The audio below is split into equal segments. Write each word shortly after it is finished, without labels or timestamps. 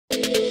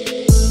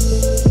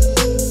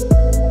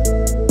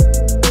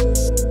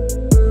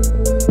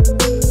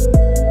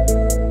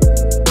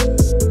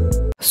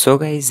So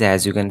guys,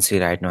 as you can see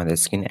right now on the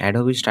screen,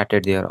 Adobe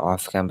started their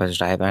off-campus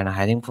drive and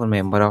hiring for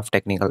member of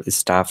technical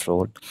staff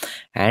role.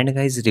 And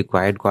guys,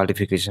 required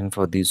qualification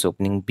for this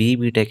opening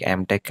B Tech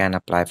M Tech can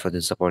apply for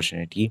this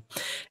opportunity.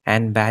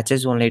 And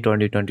batches only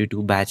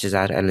 2022 batches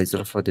are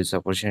eligible for this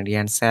opportunity.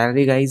 And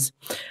salary guys,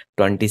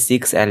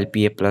 26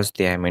 LPA plus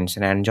they have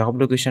mentioned. And job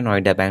location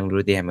Noida,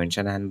 Bangalore they have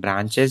mentioned. And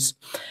branches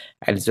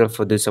eligible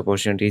for this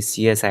opportunity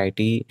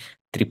CSIT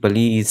triple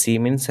EEC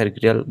means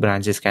circular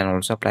branches can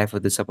also apply for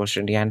this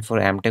opportunity, and for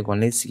MTech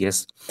only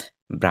CS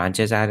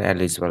branches are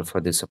eligible for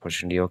this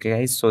opportunity. Okay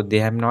guys, so they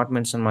have not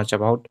mentioned much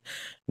about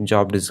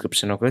job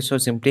description. Okay, so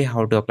simply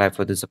how to apply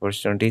for this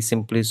opportunity,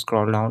 simply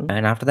scroll down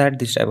and after that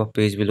this type of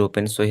page will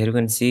open. So here you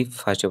can see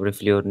first of all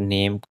fill your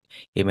name,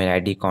 email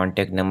ID,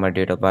 contact number,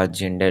 date of birth,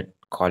 gender,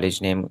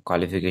 college name,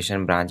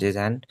 qualification, branches,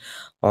 and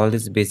all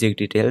these basic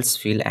details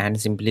fill and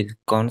simply click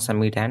on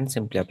submit and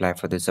simply apply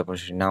for this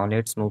opportunity. Now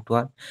let's move to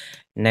our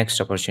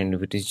next opportunity,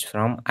 which is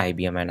from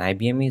IBM, and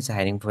IBM is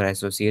hiring for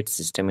associate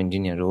system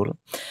engineer role.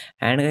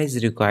 And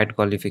guys, required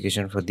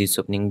qualification for this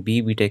opening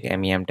B Tech,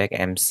 MEM Tech,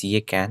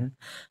 MCA can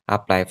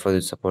apply for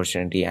this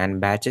opportunity. And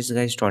batches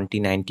guys,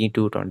 2019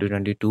 to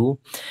 2022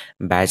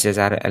 batches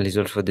are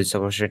eligible for this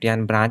opportunity,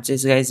 and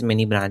branches guys,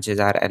 many branches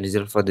are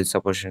eligible for this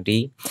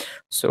opportunity.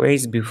 So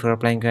guys, before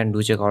applying, you can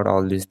do check out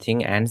all these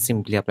things and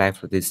simply apply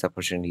for this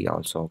opportunity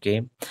also.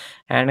 Okay,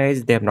 and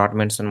guys, they have not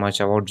mentioned much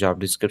about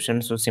job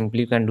description, so simply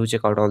you can do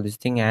check out all this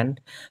thing and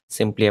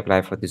simply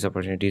apply for this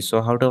opportunity.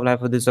 So how to apply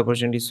for this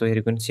opportunity? So here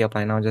you can see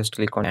apply now, just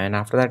click on, and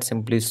after that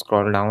simply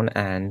scroll down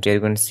and here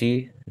you can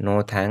see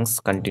no thanks,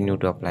 continue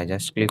to apply,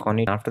 just click on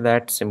it. After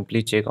that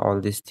simply check all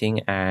this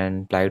thing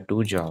and apply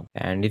to job.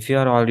 And if you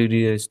are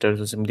already registered,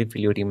 so simply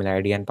fill your email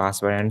ID and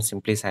password and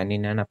simply sign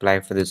in and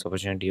apply for this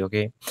opportunity.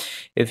 Okay,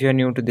 if you are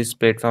new to this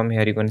platform,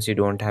 here you can see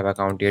don't have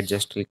account yet,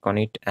 just click on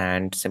it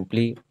and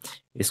simply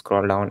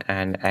scroll down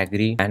and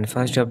agree. And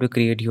first you have to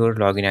create your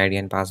login ID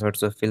and password,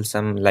 so fill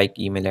some like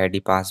email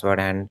ID,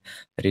 password, and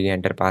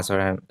re-enter password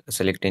and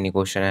select any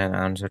question and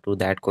answer to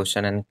that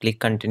question and click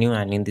continue.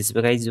 And in this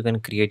way guys, you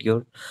can create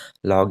your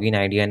login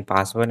ID and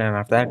password, and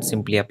after that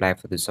simply apply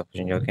for this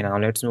opportunity. Okay, now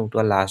let's move to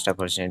a last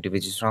opportunity,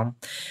 which is from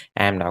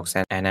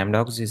AMDOCS, and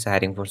AMDOCS is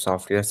hiring for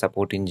software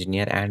support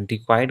engineer, and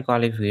required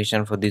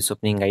qualification for this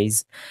opening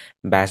guys,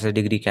 bachelor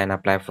degree can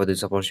apply for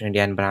this opportunity,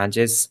 and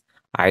branches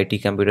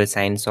IT, computer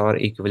science or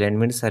equivalent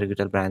means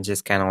circular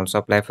branches can also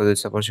apply for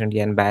this opportunity.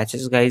 And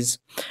batches guys,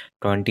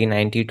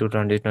 2019 to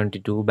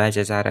 2022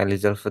 batches are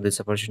eligible for this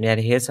opportunity.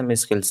 And here's some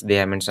skills they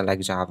have mentioned like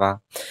Java,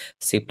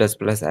 C++,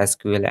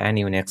 SQL, and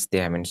Unix they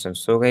have mentioned.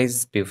 So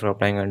guys, before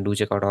applying, and do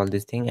check out all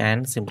these things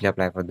and simply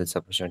apply for this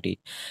opportunity.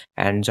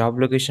 And job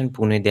location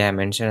Pune they have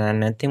mentioned, and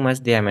nothing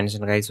much they have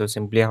mentioned guys. So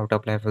simply how to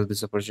apply for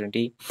this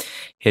opportunity,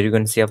 here you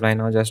can see apply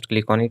now, just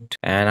click on it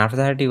and after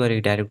that you are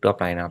redirect to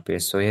apply now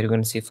page. So here you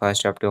can see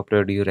first you have to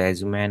upload your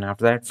resume and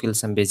after that fill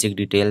some basic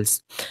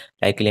details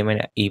like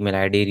email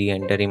ID,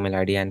 re-enter email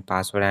ID and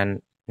password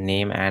and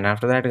name. And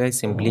after that guys,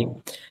 simply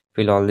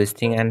fill all this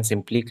thing and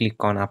simply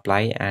click on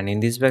apply. And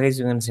in this way guys,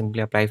 you can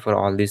simply apply for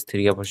all these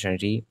three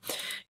opportunity.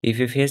 If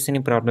you face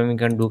any problem, you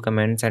can do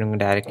comments and you can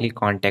directly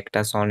contact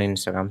us on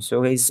Instagram.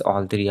 So guys,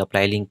 all three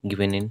apply link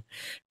given in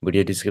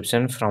video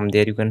description. From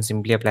there you can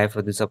simply apply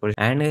for this opportunity.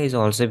 And guys,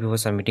 also before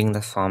submitting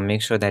the form,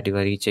 make sure that you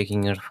are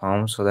rechecking your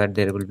form so that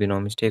there will be no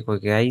mistake.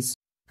 Okay guys.